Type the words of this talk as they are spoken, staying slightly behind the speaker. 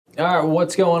All right,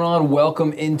 what's going on?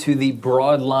 Welcome into the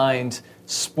Broadlines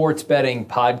Sports Betting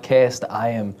Podcast. I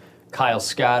am Kyle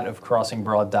Scott of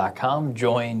CrossingBroad.com,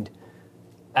 joined,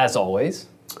 as always,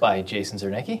 by Jason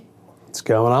Zernicki. What's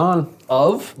going on?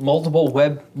 Of multiple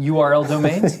web URL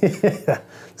domains. Yeah,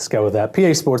 let's go with that. PA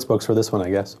Sportsbooks for this one, I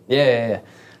guess. Yeah.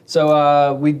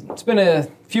 So it's been a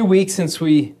few weeks since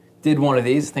we did one of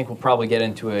these. I think we'll probably get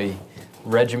into a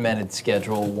regimented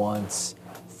schedule once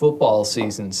football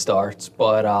season starts,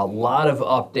 but a lot of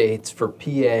updates for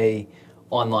PA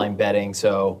online betting,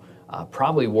 so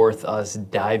probably worth us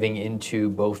diving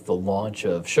into both the launch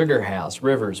of Sugar House,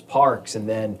 Rivers, Parx, and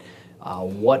then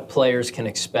what players can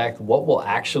expect, what will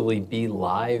actually be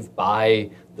live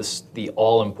by the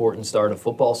all-important start of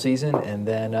football season, and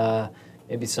then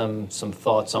maybe some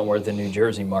thoughts on where the New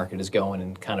Jersey market is going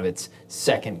and kind of its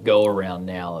second go-around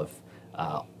now of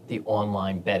the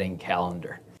online betting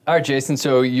calendar. All right, Jason,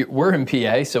 so we're in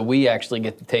PA, so we actually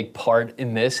get to take part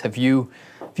in this. Have you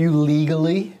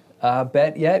legally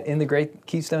bet yet in the great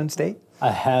Keystone State?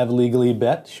 I have legally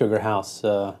bet Sugar House.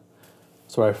 That's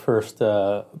where I first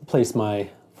placed my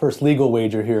first legal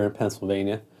wager here in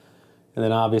Pennsylvania. And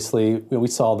then obviously we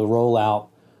saw the rollout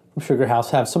from Sugar House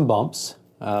have some bumps.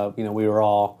 We were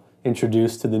all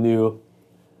introduced to the new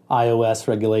iOS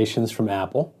regulations from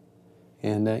Apple.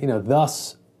 And,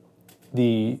 thus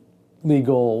the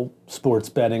legal sports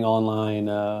betting online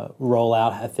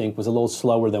rollout, I think, was a little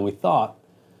slower than we thought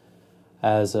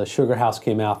as Sugar House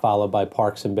came out, followed by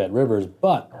Parx and Bet Rivers.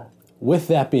 But with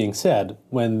that being said,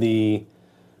 when the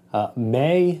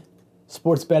May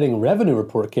sports betting revenue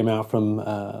report came out from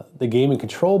the Gaming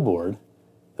Control Board,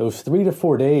 those 3 to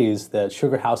 4 days that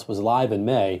Sugar House was live in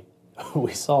May,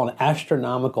 we saw an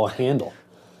astronomical handle.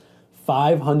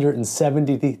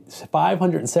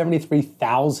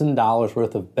 $573,000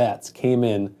 worth of bets came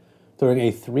in during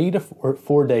a 3 to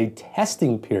 4 day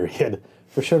testing period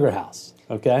for Sugar House.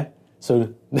 Okay,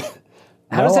 so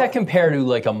how does that compare to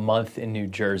like a month in New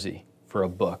Jersey for a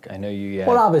book? I know you.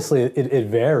 Well, obviously it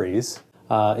varies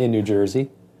in New Jersey,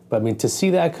 but I mean to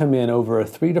see that come in over a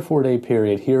 3 to 4 day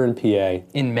period here in PA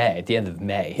in May, at the end of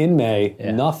May. In May,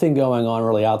 nothing going on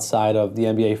really outside of the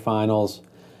NBA Finals,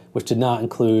 which did not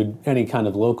include any kind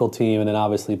of local team, and then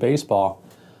obviously baseball.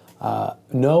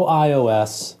 No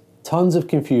iOS, tons of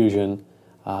confusion.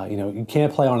 You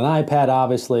can't play on an iPad,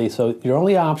 obviously, so your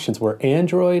only options were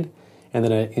Android and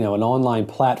then an online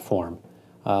platform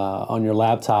on your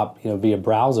laptop, via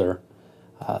browser.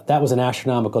 That was an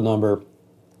astronomical number.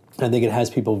 I think it has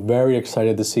people very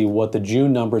excited to see what the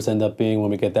June numbers end up being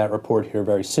when we get that report here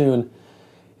very soon.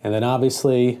 And then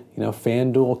obviously,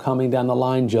 FanDuel coming down the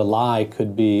line, July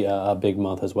could be a big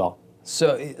month as well.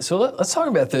 So let's talk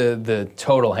about the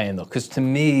total handle, because to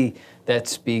me, that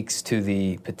speaks to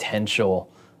the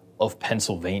potential of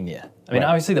Pennsylvania. I mean,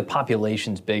 Obviously the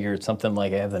population's bigger. It's something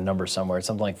like, I have the number somewhere, it's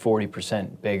something like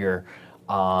 40% bigger.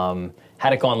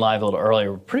 Had it gone live a little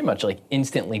earlier, pretty much like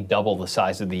instantly double the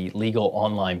size of the legal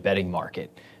online betting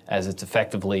market, as it's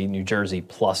effectively New Jersey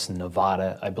plus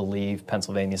Nevada, I believe,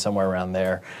 Pennsylvania, somewhere around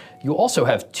there. You also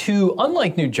have two,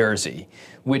 unlike New Jersey,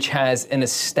 which has an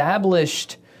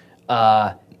established,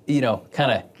 kind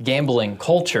of gambling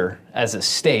culture as a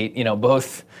state,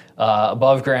 both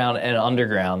above ground and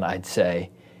underground, I'd say.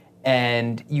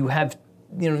 And you have,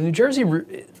 New Jersey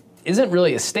isn't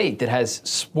really a state that has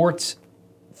sports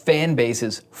fan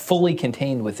bases fully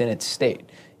contained within its state.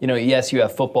 Yes, you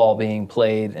have football being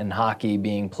played and hockey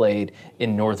being played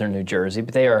in northern New Jersey,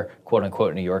 but they are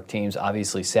quote-unquote New York teams.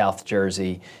 Obviously, South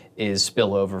Jersey is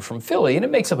spillover from Philly, and it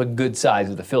makes up a good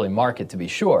size of the Philly market, to be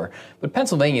sure. But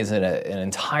Pennsylvania is an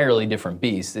entirely different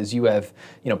beast, as you have,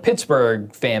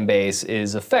 Pittsburgh fan base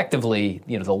is effectively,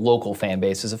 the local fan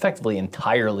base is effectively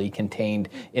entirely contained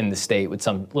in the state, with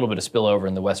some little bit of spillover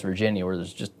in the West Virginia, where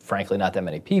there's just, frankly, not that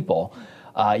many people.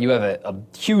 You have a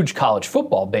huge college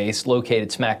football base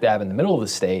located smack dab in the middle of the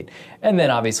state, and then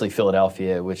obviously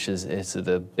Philadelphia, which is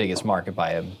the biggest market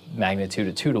by a magnitude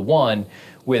of 2 to 1,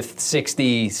 with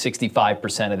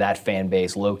 65% of that fan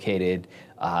base located,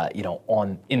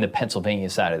 in the Pennsylvania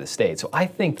side of the state. So I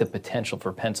think the potential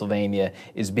for Pennsylvania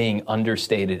is being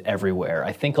understated everywhere.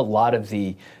 I think a lot of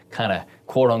the kind of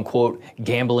quote-unquote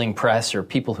gambling press or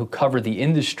people who cover the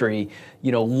industry,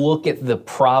 look at the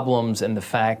problems and the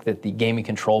fact that the Gaming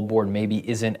Control Board maybe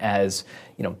isn't as,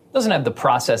 doesn't have the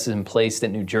processes in place that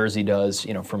New Jersey does,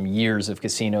 from years of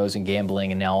casinos and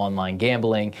gambling and now online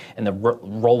gambling, and the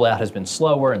rollout has been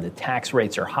slower and the tax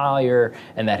rates are higher,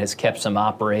 and that has kept some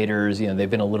operators, they've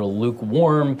been a little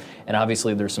lukewarm, and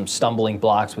obviously there's some stumbling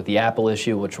blocks with the Apple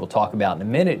issue, which we'll talk about in a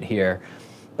minute here.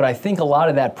 But I think a lot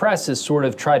of that press has sort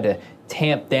of tried to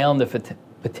tamp down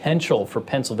the potential for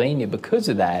Pennsylvania because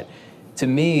of that, to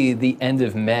me, the end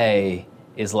of May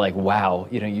is like, wow,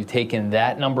 you've taken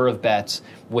that number of bets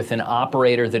with an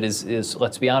operator that is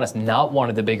let's be honest, not one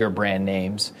of the bigger brand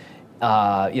names.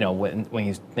 When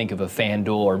you think of a FanDuel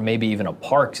or maybe even a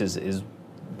Parx is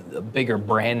a bigger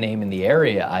brand name in the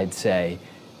area, I'd say.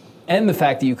 And the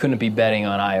fact that you couldn't be betting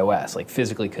on iOS, like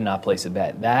physically could not place a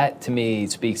bet. That, to me,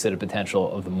 speaks to the potential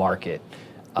of the market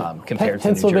compared to New Jersey.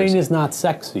 Pennsylvania's not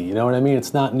sexy, you know what I mean?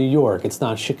 It's not New York, it's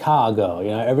not Chicago.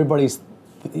 Everybody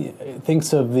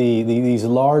thinks of these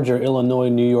larger Illinois,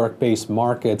 New York-based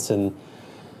markets and,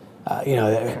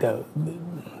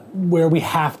 where we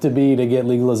have to be to get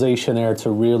legalization there to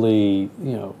really,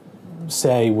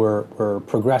 say we're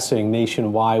progressing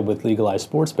nationwide with legalized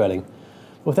sports betting.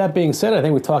 With that being said, I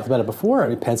think we talked about it before. I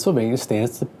mean, Pennsylvania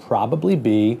stands to probably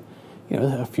be,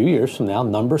 a few years from now,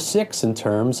 number 6 in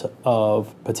terms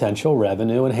of potential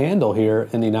revenue and handle here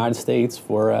in the United States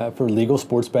for legal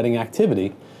sports betting activity.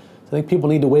 So I think people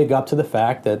need to wake up to the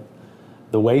fact that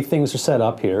the way things are set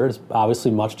up here is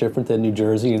obviously much different than New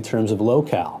Jersey in terms of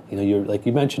locale. You're like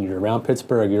you mentioned, you're around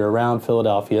Pittsburgh, you're around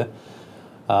Philadelphia.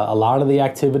 A lot of the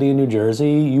activity in New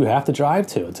Jersey you have to drive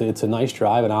to. It's a nice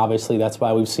drive, and obviously that's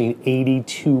why we've seen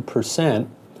 82%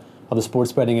 of the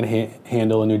sports betting and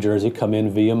handle in New Jersey come in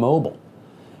via mobile.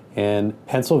 And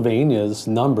Pennsylvania's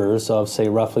numbers of, say,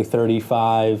 roughly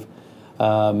 35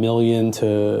 million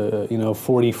to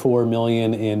 44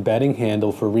 million in betting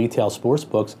handle for retail sports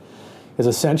books is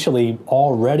essentially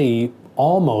already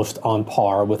almost on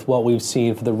par with what we've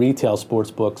seen for the retail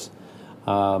sports books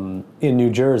in New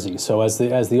Jersey. So as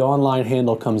the online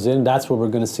handle comes in, that's where we're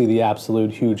going to see the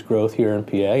absolute huge growth here in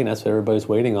PA, and that's what everybody's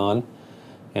waiting on.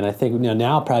 And I think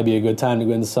now probably be a good time to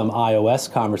go into some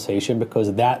iOS conversation,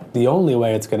 because the only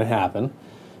way it's going to happen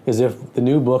is if the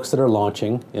new books that are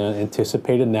launching,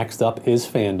 anticipated next up is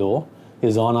FanDuel,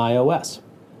 is on iOS.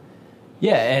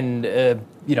 Yeah, and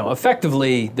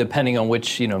effectively, depending on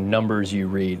which numbers you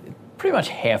read, pretty much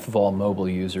half of all mobile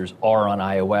users are on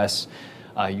iOS.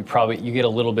 You get a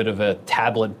little bit of a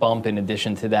tablet bump in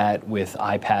addition to that with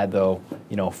iPad, though.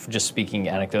 Just speaking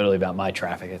anecdotally about my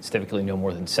traffic, it's typically no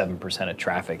more than 7% of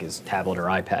traffic is tablet or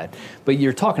iPad. But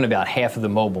you're talking about half of the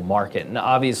mobile market, and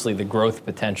obviously the growth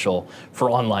potential for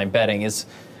online betting is,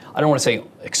 I don't want to say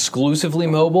exclusively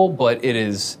mobile, but it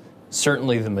is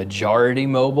certainly the majority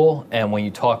mobile. And when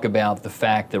you talk about the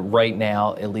fact that right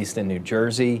now, at least in New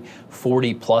Jersey,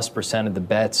 40+% of the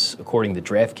bets, according to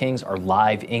DraftKings, are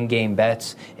live in-game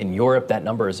bets. In Europe, that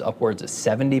number is upwards of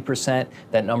 70%.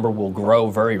 That number will grow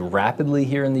very rapidly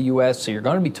here in the US. So you're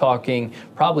going to be talking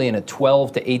probably in a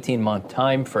 12 to 18-month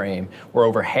time frame where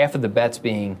over half of the bets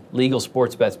legal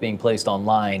sports bets being placed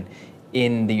online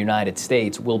in the United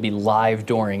States will be live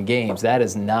during games. That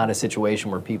is not a situation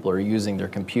where people are using their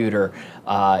computer,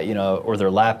 or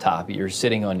their laptop. You're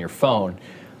sitting on your phone.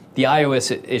 The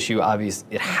iOS issue, obviously,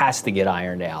 it has to get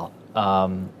ironed out.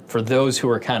 For those who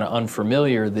are kind of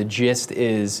unfamiliar, the gist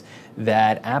is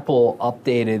that Apple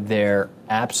updated their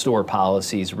App Store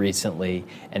policies recently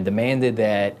and demanded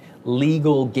that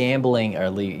legal gambling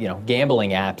or gambling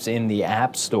apps in the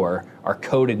App Store are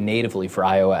coded natively for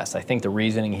iOS. I think the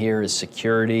reasoning here is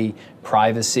security,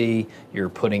 privacy. You're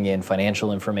putting in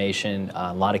financial information, in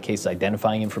a lot of cases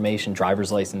identifying information,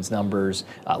 driver's license numbers,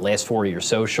 last 4 of your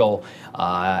social.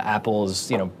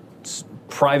 Apple's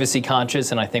privacy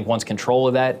conscious, and I think wants control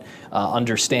of that,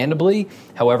 understandably.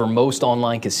 However, most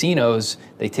online casinos,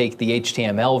 they take the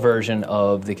HTML version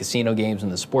of the casino games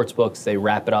and the sports books, they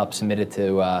wrap it up, submit it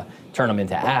to turn them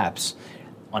into apps.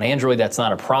 On Android, that's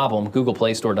not a problem. Google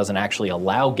Play Store doesn't actually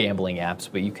allow gambling apps,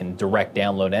 but you can direct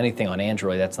download anything on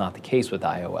Android. That's not the case with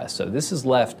iOS. So this has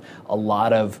left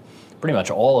pretty much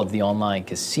all of the online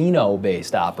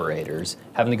casino-based operators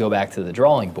having to go back to the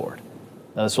drawing board.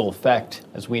 Now, this will affect,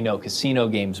 as we know, casino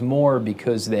games more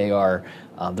because they're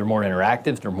more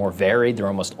interactive, they're more varied, they're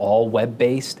almost all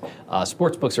web-based.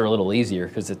 Sportsbooks are a little easier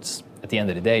because it's, at the end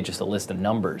of the day, just a list of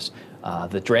numbers.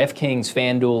 The DraftKings,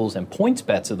 FanDuels, and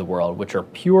PointsBets of the world, which are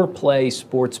pure play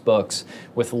sportsbooks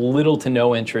with little to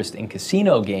no interest in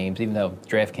casino games, even though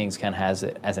DraftKings kind of has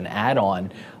it as an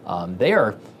add-on, they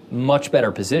are much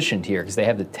better positioned here because they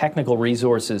have the technical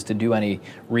resources to do any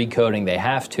recoding they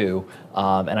have to,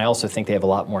 and I also think they have a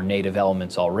lot more native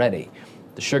elements already.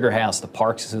 The Sugar House, the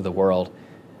Parxes of the world,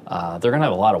 they're going to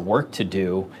have a lot of work to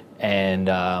do, and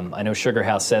I know Sugar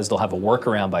House says they'll have a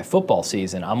workaround by football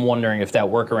season. I'm wondering if that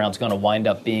workaround is going to wind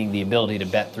up being the ability to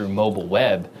bet through mobile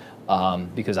web,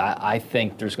 because I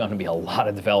think there's going to be a lot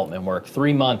of development work.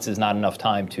 3 months is not enough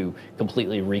time to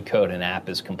completely recode an app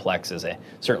as complex as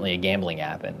certainly a gambling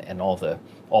app and all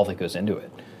that goes into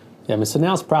it. Yeah, I mean, so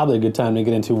now's probably a good time to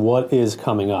get into what is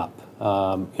coming up.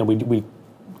 And we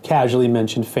casually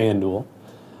mentioned FanDuel,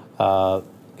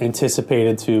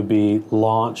 anticipated to be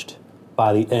launched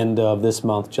by the end of this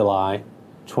month, July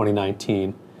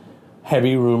 2019.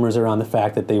 Heavy rumors around the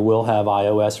fact that they will have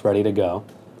iOS ready to go.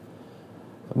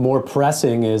 More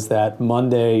pressing is that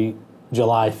Monday,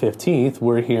 July 15th,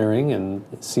 we're hearing, and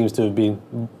it seems to have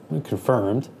been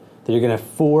confirmed, that you're going to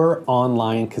have 4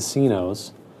 online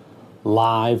casinos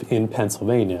live in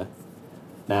Pennsylvania.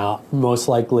 Now, most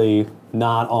likely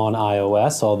not on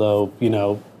iOS, although,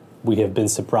 we have been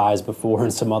surprised before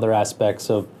in some other aspects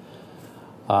of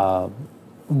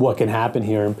what can happen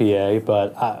here in PA,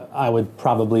 but I would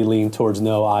probably lean towards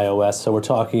no iOS. So we're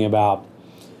talking about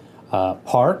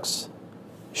Parx,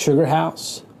 Sugar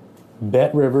House,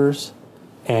 Bet Rivers,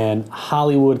 and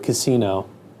Hollywood Casino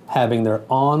having their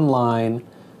online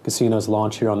casinos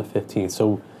launch here on the 15th.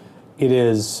 So it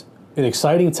is an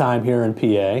exciting time here in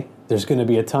PA. There's going to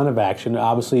be a ton of action.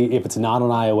 Obviously, if it's not on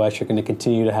iOS, you're going to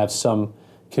continue to have some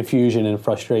confusion and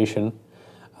frustration.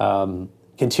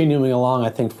 Continuing along, I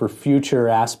think, for future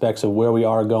aspects of where we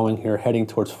are going here, heading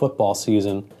towards football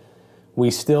season,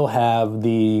 we still have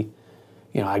the,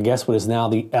 I guess what is now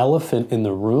the elephant in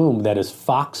the room that is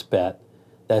Fox Bet.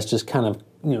 That's just kind of,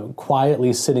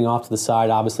 quietly sitting off to the side.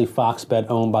 Obviously, Fox Bet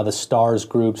owned by the Stars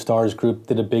Group. Stars Group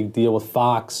did a big deal with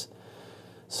Fox.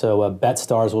 So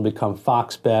BetStars will become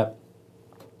Fox Bet.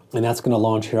 And that's going to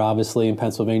launch here, obviously, in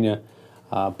Pennsylvania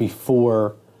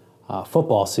before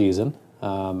football season.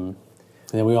 And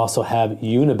then we also have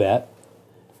Unibet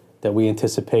that we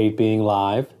anticipate being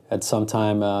live at some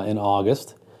time in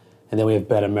August. And then we have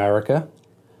Bet America.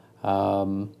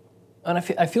 And I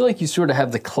feel like you sort of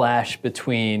have the clash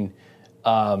between,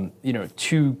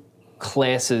 two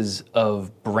classes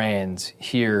of brands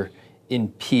here in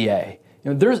PA.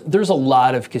 There's a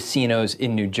lot of casinos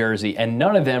in New Jersey, and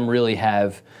none of them really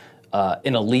have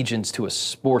an allegiance to a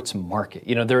sports market.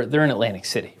 They're in Atlantic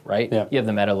City, right? Yeah. You have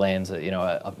the Meadowlands,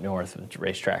 up north,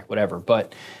 racetrack, whatever.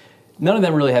 But none of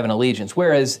them really have an allegiance.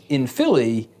 Whereas in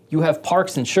Philly, you have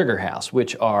Parx and Sugar House,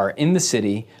 which are in the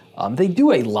city.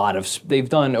 They've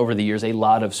done over the years a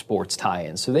lot of sports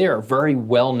tie-ins. So they are very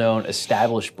well-known,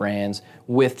 established brands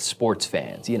with sports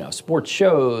fans. Sports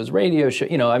shows, radio shows,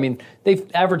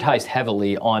 they've advertised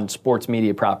heavily on sports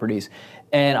media properties.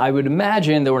 And I would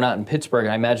imagine, though we're not in Pittsburgh,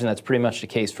 I imagine that's pretty much the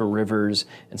case for Rivers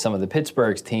and some of the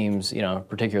Pittsburgh's teams,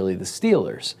 particularly the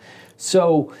Steelers.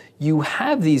 So you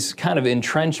have these kind of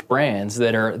entrenched brands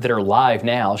that are live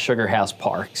now, Sugar House,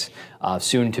 Parx,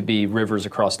 soon to be Rivers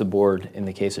across the board in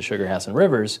the case of Sugar House and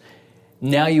Rivers.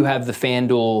 Now you have the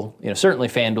FanDuel, certainly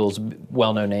FanDuel's a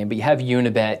well-known name, but you have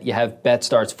Unibet, you have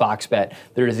BetStars, Fox Bet.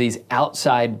 There's these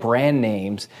outside brand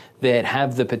names that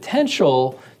have the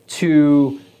potential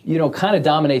to kind of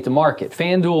dominate the market.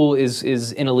 FanDuel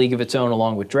is in a league of its own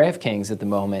along with DraftKings at the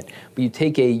moment, but you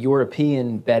take a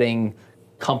European betting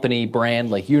company brand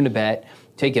like Unibet,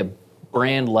 take a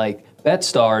brand like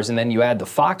BetStars, and then you add the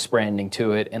Fox branding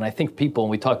to it, and I think people, and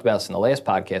we talked about this in the last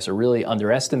podcast, are really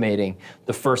underestimating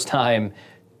the first time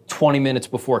 20 minutes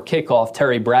before kickoff,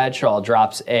 Terry Bradshaw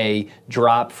drops a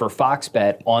drop for Fox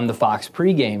Bet on the Fox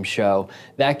pregame show.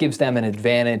 That gives them an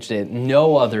advantage that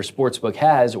no other sportsbook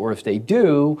has, or if they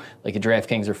do, like a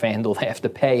DraftKings or FanDuel, they have to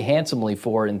pay handsomely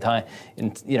for it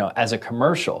as a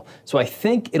commercial. So I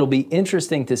think it'll be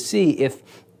interesting to see if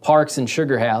Parx and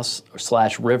Sugar House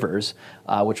 / Rivers,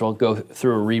 which will go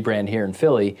through a rebrand here in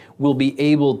Philly, will be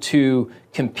able to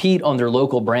compete on their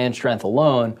local brand strength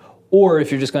alone, or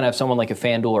if you're just going to have someone like a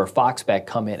FanDuel or a Fox Bet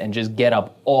come in and just get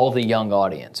up all the young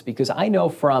audience. Because I know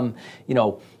from,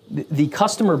 the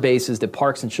customer bases that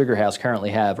Parx and Sugar House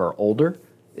currently have are older.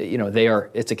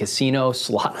 It's a casino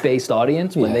slot-based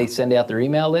audience when they send out their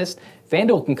email list.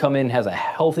 FanDuel can come in and has a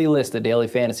healthy list of daily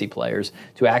fantasy players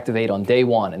to activate on day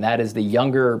one, and that is the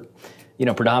younger,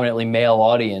 predominantly male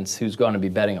audience who's going to be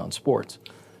betting on sports.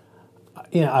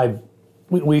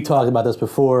 We talked about this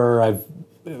before.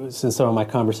 Since some of my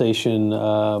conversation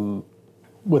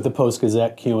with the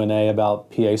Post-Gazette Q&A about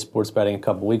PA sports betting a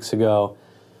couple weeks ago,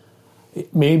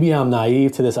 maybe I'm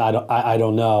naive to this. I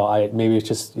don't know. Maybe it's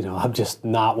just I'm just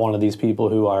not one of these people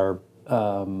who are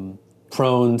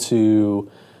prone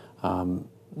to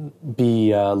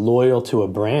be loyal to a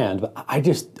brand. But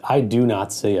I do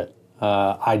not see it.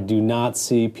 I do not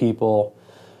see people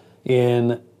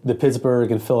in the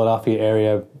Pittsburgh and Philadelphia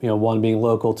area. One being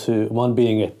loyal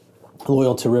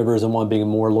to Rivers and one being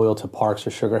more loyal to Parx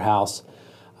or Sugar House.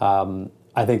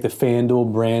 I think the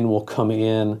FanDuel brand will come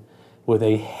in with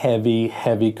a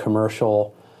heavy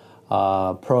commercial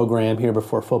program here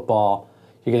before football.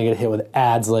 You're going to get hit with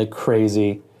ads like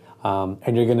crazy.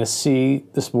 And you're going to see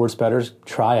the sports bettors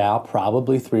try out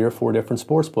probably 3 or 4 different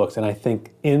sports books. And I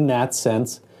think in that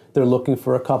sense, they're looking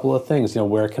for a couple of things.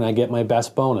 Where can I get my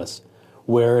best bonus?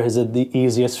 Where is it the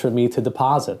easiest for me to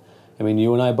deposit? I mean,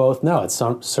 you and I both know at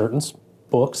some certain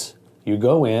books, you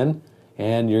go in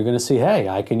and you're going to see, hey,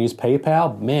 I can use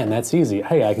PayPal. Man, that's easy.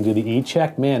 Hey, I can do the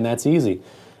e-check. Man, that's easy.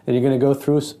 And you're going to go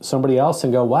through somebody else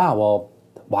and go, wow, well,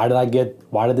 why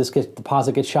did this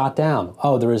deposit get shot down?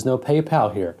 Oh, there is no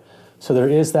PayPal here. So there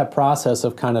is that process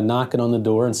of kind of knocking on the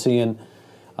door and seeing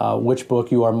which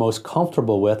book you are most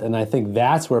comfortable with, and I think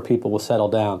that's where people will settle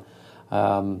down.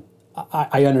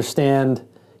 I understand,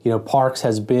 Parx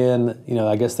has been,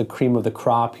 I guess the cream of the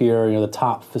crop here, the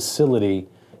top facility,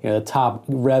 the top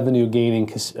revenue-gaining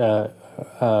casino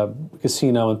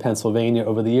in Pennsylvania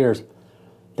over the years.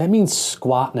 That means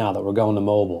squat now that we're going to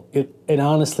mobile. It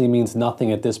honestly means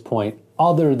nothing at this point,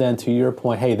 other than, to your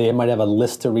point, hey, they might have a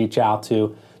list to reach out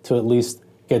to at least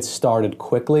get started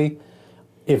quickly.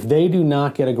 If they do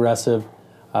not get aggressive,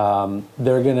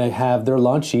 they're going to have their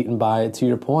lunch eaten by, to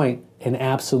your point, an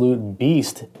absolute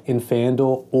beast in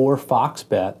FanDuel or Fox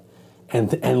Bet.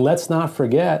 And let's not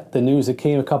forget the news that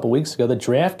came a couple weeks ago that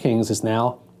DraftKings is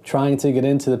now trying to get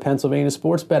into the Pennsylvania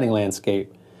sports betting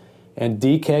landscape. And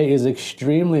DK is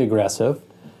extremely aggressive.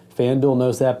 FanDuel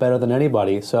knows that better than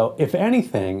anybody. So if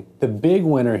anything, the big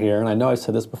winner here, and I know I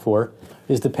said this before,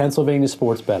 is the Pennsylvania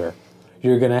sports bettor.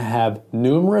 You're going to have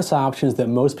numerous options that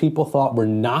most people thought were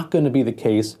not going to be the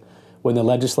case when the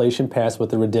legislation passed with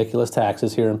the ridiculous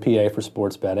taxes here in PA for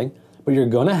sports betting. But you're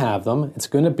going to have them. It's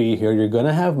going to be here. You're going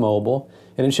to have mobile.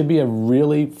 And it should be a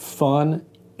really fun,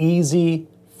 easy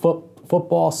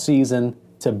football season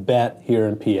to bet here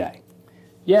in PA.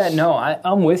 Yeah, no,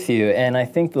 I'm with you, and I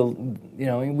think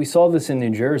we saw this in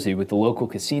New Jersey with the local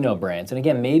casino brands, and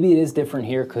again, maybe it is different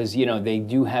here because they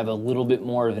do have a little bit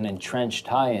more of an entrenched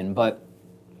tie-in, but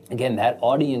again, that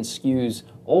audience skews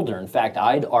older. In fact,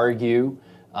 I'd argue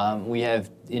we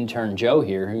have intern Joe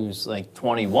here who's like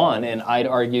 21, and I'd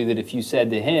argue that if you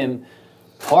said to him,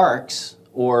 Parx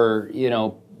or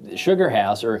Sugar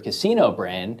House or a casino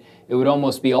brand, it would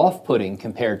almost be off-putting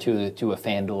compared to a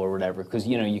FanDuel or whatever, because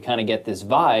you kind of get this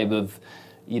vibe of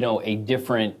a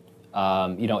different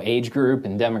age group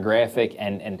and demographic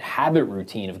and habit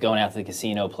routine of going out to the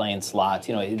casino, playing slots.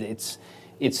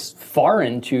 It's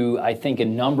foreign to, I think, a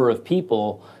number of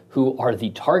people who are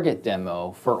the target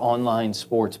demo for online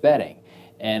sports betting.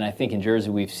 And I think in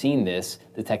Jersey we've seen this.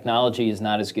 The technology is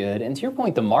not as good, and to your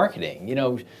point, the marketing.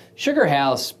 Sugar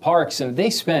House, Parx, and they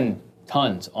spend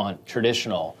tons on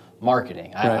traditional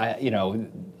marketing. Right.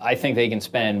 I think they can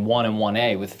spend 1 and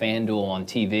 1A with FanDuel on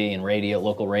TV and radio,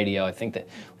 local radio. I think that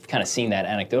we've kind of seen that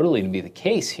anecdotally to be the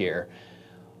case here.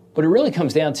 But it really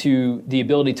comes down to the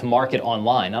ability to market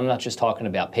online. I'm not just talking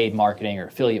about paid marketing or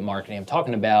affiliate marketing. I'm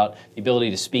talking about the ability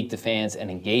to speak to fans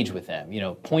and engage with them.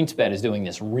 PointsBet is doing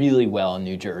this really well in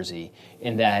New Jersey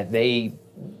in that they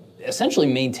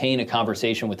essentially maintain a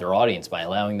conversation with their audience by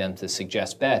allowing them to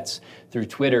suggest bets through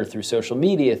Twitter, through social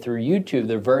media, through YouTube.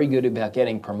 They're very good about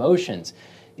getting promotions.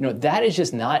 That is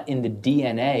just not in the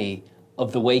DNA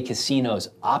of the way casinos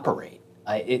operate.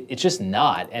 It's just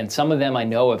not. And some of them I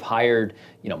know have hired,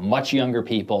 much younger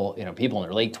people, people in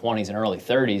their late 20s and early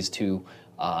 30s to,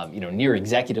 near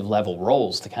executive level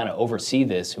roles to kind of oversee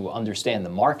this, who understand the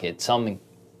market. Some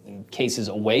in cases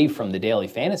away from the daily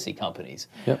fantasy companies.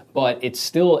 Yep. But it's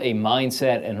still a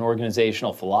mindset and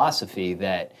organizational philosophy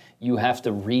that you have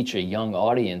to reach a young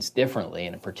audience differently.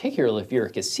 And particularly if you're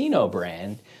a casino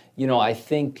brand, I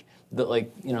think that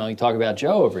you talk about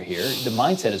Joe over here, the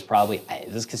mindset is probably, hey,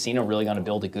 is this casino really going to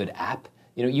build a good app?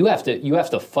 You have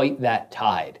to fight that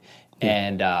tide.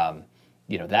 And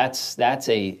that's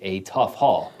a tough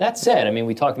haul. That said,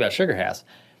 we talked about Sugar House.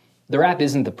 Their app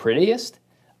isn't the prettiest,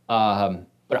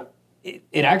 but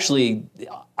I actually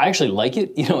like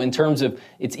it, in terms of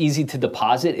it's easy to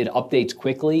deposit, it updates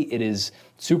quickly, it is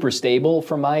super stable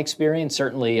from my experience,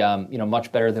 certainly,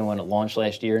 much better than when it launched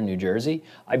last year in New Jersey.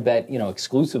 I bet,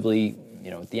 exclusively,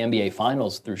 the NBA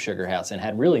Finals through Sugar House and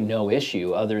had really no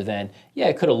issue other than,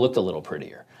 it could have looked a little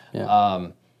prettier. Yeah.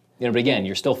 But again,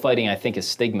 you're still fighting, I think, a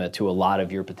stigma to a lot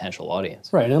of your potential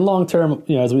audience. Right, and long term,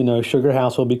 as we know, Sugar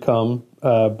House will become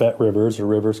Bet Rivers or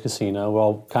Rivers Casino. We're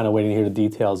all kind of waiting to hear the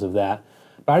details of that.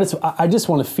 But I just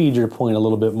want to feed your point a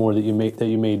little bit more that you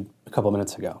made a couple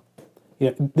minutes ago.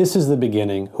 This is the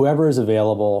beginning. Whoever is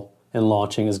available and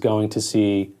launching is going to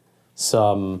see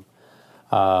some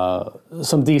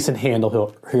decent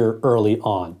handle here early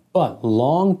on. But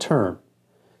long term,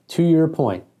 to your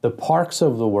point, the Parx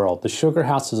of the world, the Sugar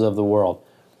Houses of the world,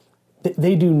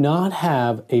 they do not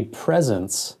have a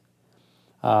presence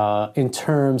in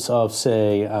terms of,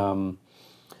 say,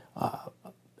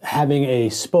 having a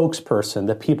spokesperson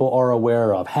that people are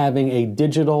aware of, having a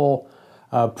digital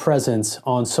presence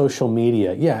on social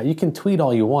media. Yeah, you can tweet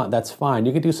all you want, that's fine.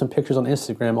 You can do some pictures on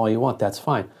Instagram all you want, that's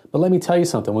fine. But let me tell you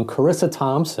something, when Carissa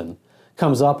Thompson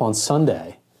comes up on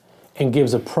Sunday and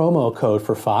gives a promo code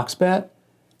for Fox Bet,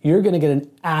 you're going to get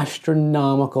an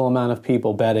astronomical amount of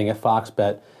people betting at Fox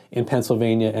Bet in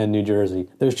Pennsylvania and New Jersey.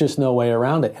 There's just no way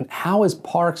around it. And how is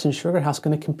Parx and Sugar House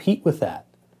going to compete with that?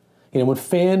 You know, when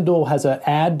FanDuel has an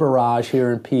ad barrage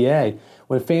here in PA,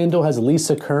 when FanDuel has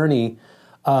Lisa Kearney,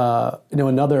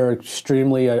 another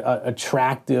extremely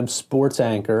attractive sports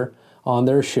anchor on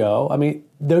their show. I mean,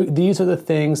 these are the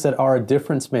things that are a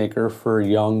difference maker for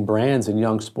young brands and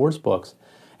young sports books.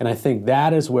 And I think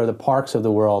that is where the Parx of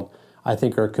the world, I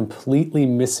think, are completely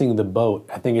missing the boat.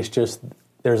 I think it's just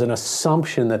there's an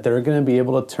assumption that they're going to be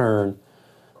able to turn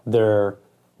their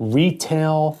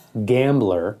retail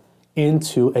gambler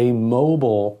into a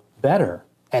mobile bettor.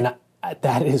 And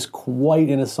that is quite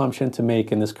an assumption to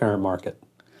make in this current market.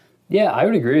 Yeah, I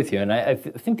would agree with you. And I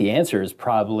think the answer is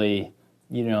probably,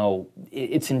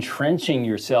 it's entrenching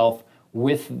yourself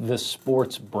with the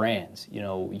sports brands.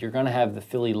 You're going to have the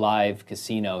Philly Live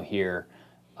Casino here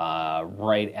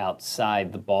right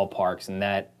outside the ballparks, and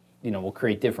that, will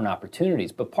create different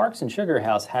opportunities. But Parx and Sugar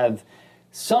House have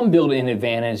some built-in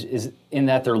advantage is in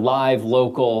that they're live,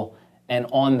 local, and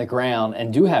on the ground,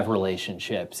 and do have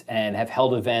relationships and have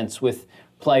held events with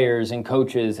players and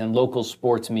coaches and local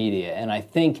sports media. And I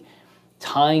think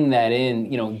tying that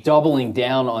in, doubling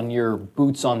down on your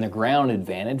boots on the ground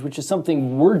advantage, which is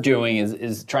something we're doing,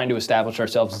 is trying to establish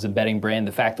ourselves as a betting brand.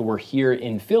 The fact that we're here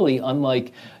in Philly,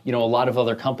 unlike, a lot of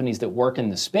other companies that work in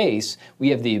the space, we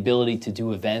have the ability to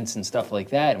do events and stuff like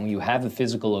that. And when you have the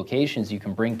physical locations, you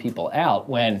can bring people out.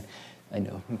 When, I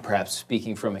know, perhaps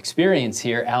speaking from experience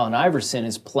here, Allen Iverson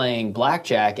is playing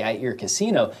blackjack at your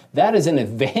casino. That is an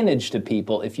advantage to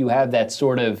people if you have that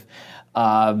sort of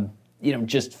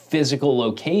just physical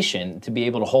location to be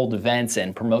able to hold events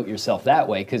and promote yourself that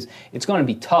way, because it's going to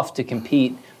be tough to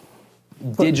compete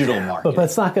digital market. But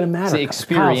it's not going to matter. It's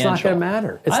experiential. It's not going to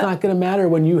matter. It's not going to matter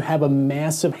when you have a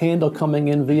massive handle coming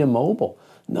in via mobile.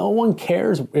 No one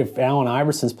cares if Allen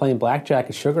Iverson's playing blackjack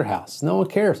at Sugar House. No one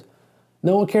cares.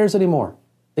 No one cares anymore.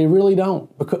 They really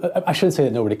don't. Because, I shouldn't say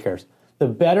that nobody cares. The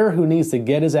bettor who needs to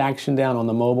get his action down on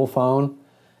the mobile phone,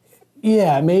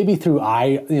 yeah, maybe through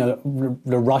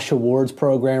the Rush Awards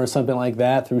program or something like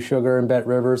that, through Sugar and Bet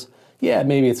Rivers. Yeah,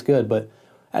 maybe it's good. But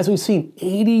as we've seen,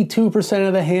 82%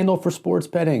 of the handle for sports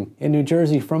betting in New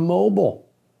Jersey from mobile.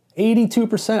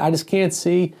 82%. I just can't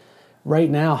see right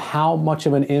now how much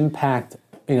of an impact,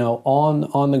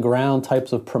 on the ground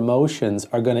types of promotions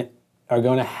are going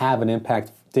to have an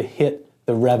impact to hit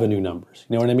the revenue numbers.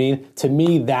 You know what I mean? To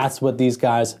me, that's what these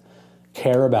guys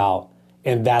care about,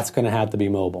 and that's going to have to be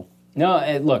mobile.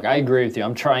 No, look, I agree with you.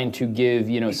 I'm trying to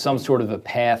give, some sort of a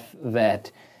path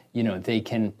that, they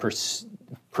can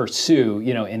pursue,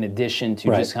 in addition to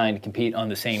just kind of compete on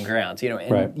the same grounds.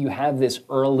 And you have this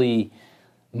early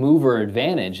mover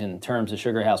advantage in terms of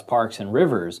Sugar House, Parx, and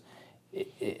Rivers.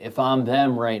 If I'm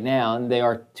them right now, and they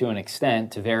are to an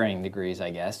extent, to varying degrees, I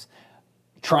guess,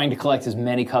 trying to collect as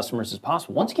many customers as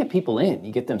possible. Once you get people in,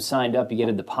 you get them signed up, you get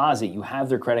a deposit, you have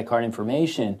their credit card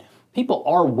information, people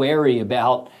are wary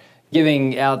about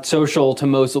giving out social to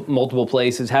multiple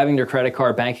places, having their credit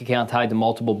card, bank account tied to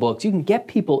multiple books. You can get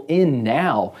people in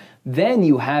now. Then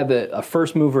you have a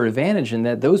first mover advantage in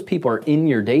that those people are in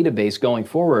your database going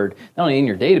forward. Not only in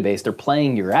your database, they're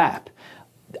playing your app.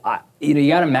 You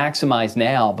got to maximize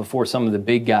now before some of the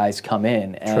big guys come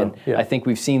in. And I think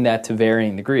we've seen that to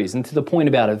varying degrees. And to the point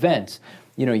about events,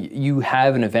 you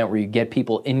have an event where you get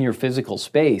people in your physical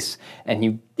space and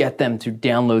you get them to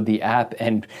download the app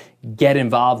and get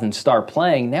involved and start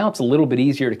playing. Now it's a little bit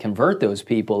easier to convert those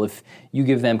people if you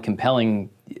give them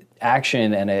compelling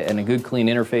action and a good, clean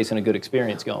interface and a good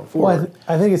experience going forward. Well,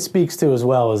 I think it speaks to as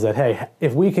well is that, hey,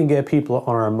 if we can get people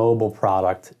on our mobile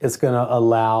product, it's going to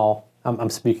allow,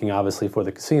 I'm speaking obviously for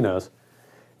the casinos,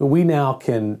 we now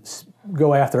can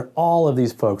go after all of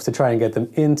these folks to try and get them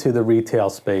into the retail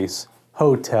space,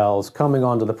 hotels, coming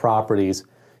onto the properties.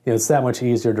 It's that much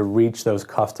easier to reach those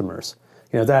customers.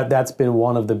 That's been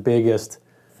one of the biggest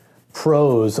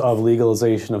pros of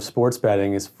legalization of sports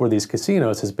betting is for these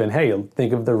casinos has been, hey,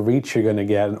 think of the reach you're going to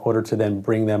get in order to then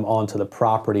bring them onto the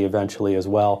property eventually as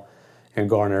well and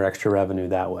garner extra revenue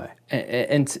that way.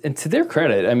 And to their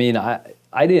credit, I mean,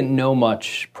 I didn't know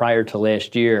much prior to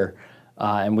last year,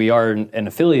 and we are an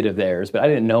affiliate of theirs, but I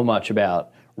didn't know much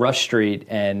about Rush Street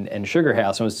and Sugar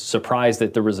House, and was surprised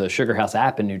that there was a Sugar House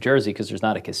app in New Jersey because there's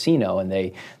not a casino, and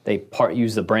they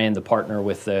use the brand to partner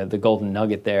with the Golden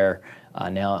Nugget there.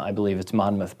 Now I believe it's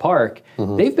Monmouth Park.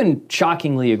 They've been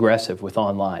shockingly aggressive with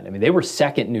online. I mean, they were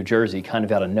second in New Jersey, kind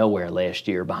of out of nowhere last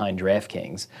year behind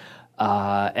DraftKings.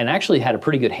 And actually had a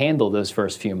pretty good handle those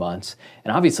first few months.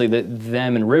 And obviously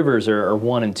them and Rivers are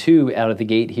 1 and 2 out of the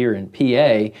gate here in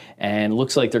PA, and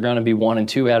looks like they're going to be 1 and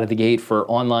 2 out of the gate for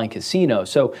online casino.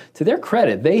 So to their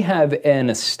credit, they have an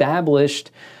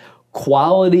established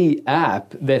quality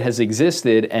app that has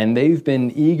existed, and they've been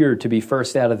eager to be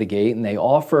first out of the gate, and they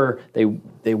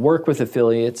work with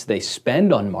affiliates, they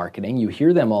spend on marketing. You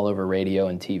hear them all over radio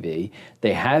and TV.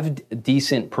 They have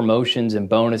decent promotions and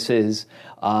bonuses,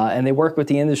 and they work with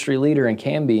the industry leader in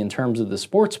Kambi in terms of the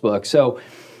sports book. So,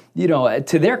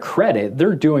 to their credit,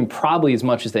 they're doing probably as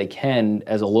much as they can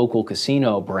as a local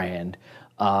casino brand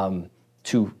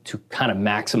to kind of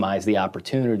maximize the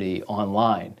opportunity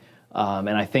online. And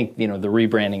I think, the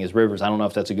rebranding as Rivers, I don't know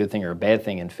if that's a good thing or a bad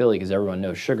thing in Philly because everyone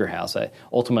knows Sugar House.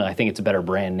 Ultimately, I think it's a better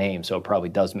brand name, so it probably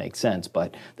does make sense.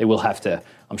 But they will have to,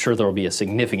 I'm sure there will be a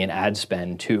significant ad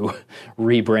spend to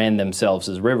rebrand themselves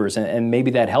as Rivers. And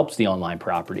maybe that helps the online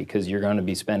property because you're going to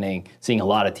be seeing a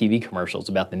lot of TV commercials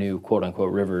about the new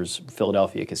quote-unquote Rivers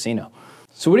Philadelphia casino.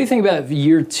 So what do you think about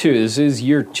year 2? This is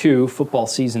year 2, football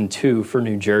season 2 for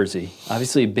New Jersey.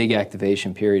 Obviously a big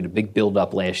activation period, a big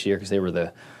build-up last year because they were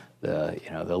the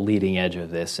leading edge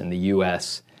of this in the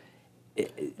U.S.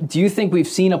 Do you think we've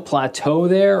seen a plateau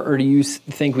there, or do you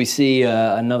think we see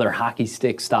another hockey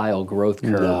stick style growth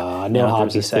curve? No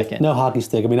hockey stick. No hockey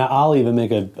stick. I mean, I'll even make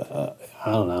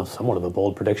somewhat of a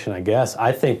bold prediction, I guess.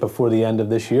 I think before the end of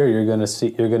this year, you're going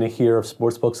to hear of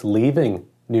sportsbooks leaving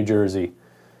New Jersey.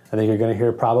 I think you're going to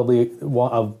hear probably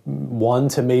one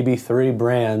to maybe 3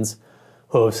 brands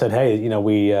who have said, "Hey,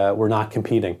 we're not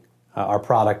competing. Our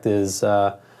product is."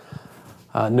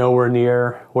 Nowhere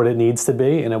near what it needs to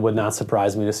be, and it would not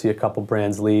surprise me to see a couple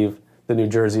brands leave the New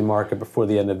Jersey market before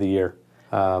the end of the year.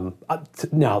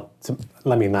 Now,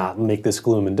 let me not make this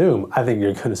gloom and doom. I think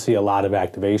you're going to see a lot of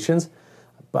activations,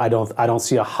 but I don't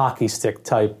see a hockey stick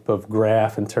type of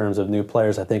graph in terms of new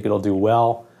players. I think it'll do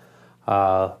well.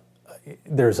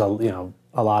 There's a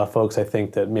lot of folks I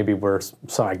think that maybe were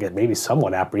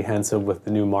somewhat apprehensive with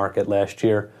the new market last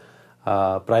year,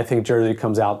 but I think Jersey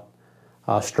comes out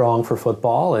strong for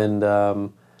football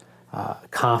and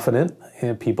confident,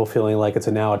 and people feeling like it's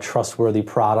now a trustworthy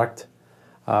product.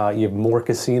 You have more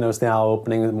casinos now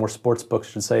opening, more sports books,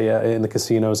 I should say, in the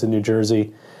casinos in New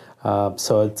Jersey.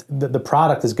 So the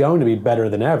product is going to be better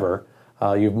than ever.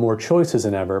 You have more choices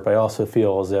than ever, but I also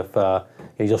feel as if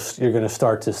you're going to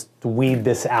start to weed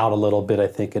this out a little bit, I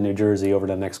think, in New Jersey over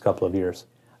the next couple of years.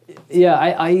 Yeah,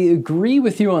 I agree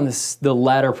with you on the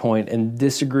latter point and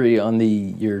disagree on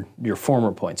your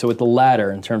former point. So with the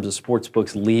latter, in terms of sports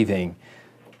books leaving,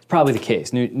 it's probably the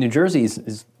case. New Jersey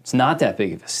is not that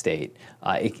big of a state.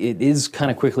 It is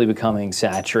kind of quickly becoming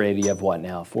saturated. You have what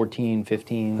now, 14,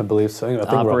 15 I believe so. I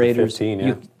think operators? We're up to 15,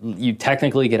 yeah. You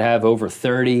technically could have over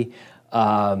 30.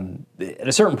 At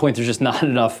a certain point, there's just not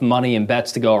enough money and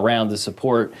bets to go around to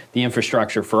support the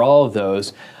infrastructure for all of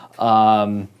those.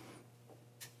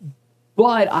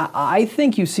 But I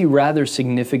think you see rather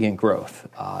significant growth.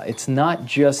 It's not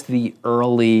just the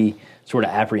early sort of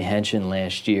apprehension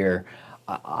last year.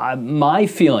 My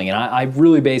feeling, and I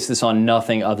really base this on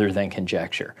nothing other than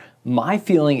conjecture, my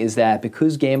feeling is that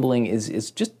because gambling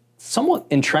is just somewhat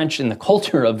entrenched in the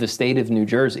culture of the state of New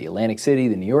Jersey, Atlantic City,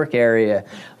 the New York area,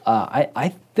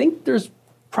 I think there's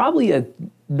probably a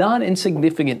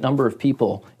non-insignificant number of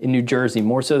people in New Jersey,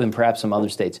 more so than perhaps some other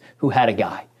states, who had a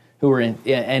guy, who were in,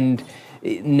 and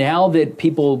now that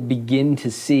people begin to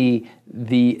see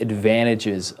the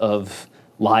advantages of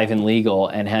live and legal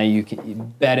and how you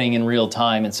can betting in real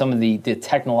time and some of the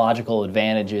technological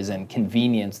advantages and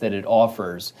convenience that it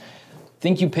offers, I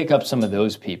think you pick up some of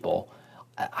those people.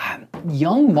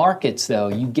 Young markets, though,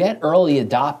 you get early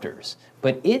adopters,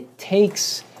 but it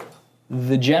takes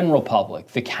the general public,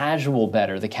 the casual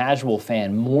bettor, the casual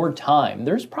fan, more time.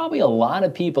 There's probably a lot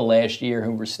of people last year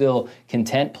who were still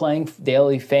content playing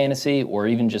daily fantasy or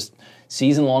even just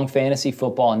season-long fantasy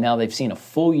football, and now they've seen a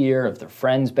full year of their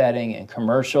friends betting and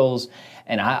commercials,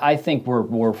 and I think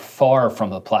we're far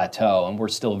from a plateau, and we're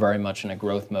still very much in a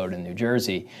growth mode in New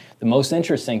Jersey. The most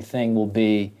interesting thing will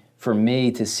be, for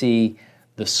me, to see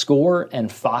the Score and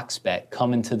Fox Bet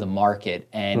come into the market,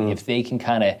 and if they can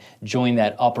kind of join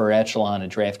that upper echelon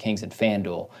of DraftKings and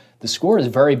FanDuel. The Score is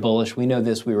very bullish. We know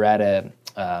this. We were at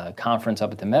conference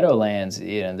up at the Meadowlands,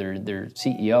 their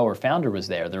CEO or founder was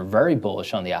there. They're very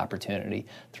bullish on the opportunity.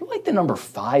 They're like the number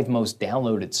 5 most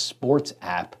downloaded sports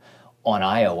app on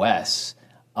iOS.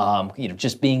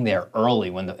 Just being there early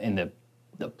in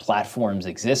the platform's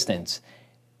existence.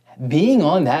 Being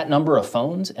on that number of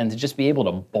phones and to just be able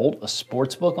to bolt a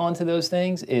sports book onto those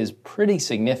things is pretty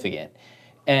significant.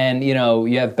 And, you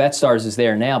have BetStars is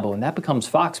there now, but when that becomes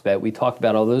Fox Bet, we talked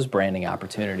about all those branding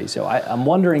opportunities. So I'm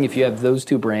wondering if you have those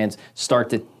two brands start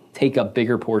to take up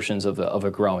bigger portions of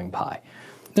a growing pie.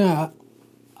 Yeah,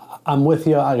 I'm with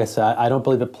you. Like I said, I don't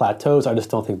believe it plateaus. I just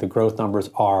don't think the growth numbers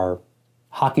are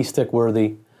hockey stick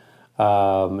worthy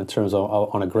in terms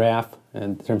of on a graph,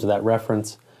 in terms of that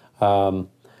reference.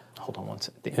 Hold on one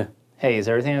second. Yeah. Hey, is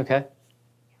everything okay?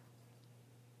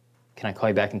 Can I call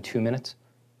you back in 2 minutes?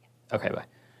 Okay, bye.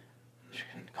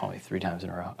 Call me 3 times in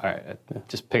a row. All right,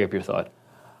 just pick up your thought.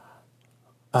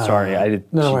 Sorry, I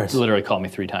did. No worries. She literally called me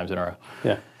 3 times in a row.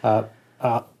 Yeah,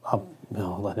 I'll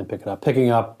let him pick it up.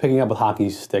 Picking up with hockey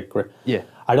stick. Yeah.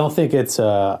 I don't think it's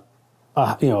on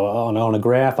a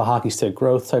graph a hockey stick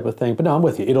growth type of thing. But no, I'm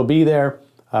with you. It'll be there.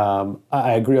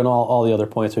 I agree on all the other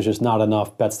points. There's just not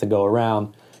enough bets to go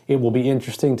around. It will be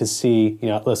interesting to see.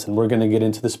 Listen, we're going to get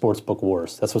into the sportsbook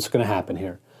wars. That's what's going to happen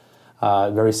here.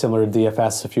 Very similar to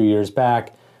DFS a few years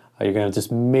back. You're going to have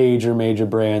just major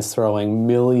brands throwing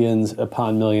millions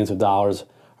upon millions of dollars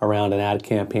around in ad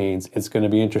campaigns. It's going to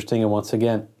be interesting. And once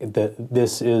again,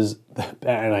 this is,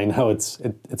 and I know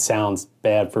it sounds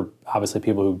bad for obviously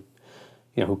people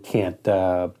who can't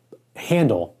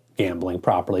handle gambling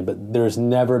properly, but there's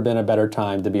never been a better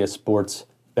time to be a sports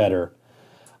bettor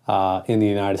in the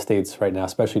United States right now,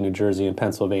 especially New Jersey and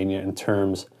Pennsylvania, in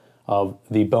terms of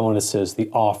the bonuses, the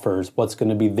offers, what's going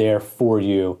to be there for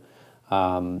you.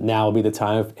 Now will be the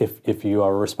time, if you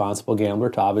are a responsible gambler,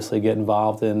 to obviously get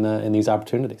involved in these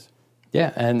opportunities.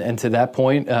 Yeah, and to that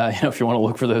point, if you want to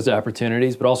look for those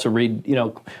opportunities, but also read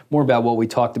more about what we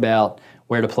talked about,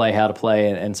 where to play, how to play,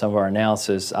 and some of our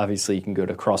analysis. Obviously, you can go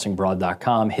to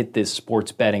crossingbroad.com, hit this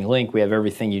sports betting link. We have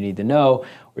everything you need to know.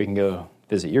 Or you can go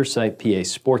visit your site, PA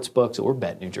Sportsbooks, or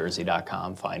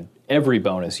betnewjersey.com. Find every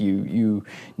bonus you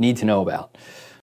need to know about.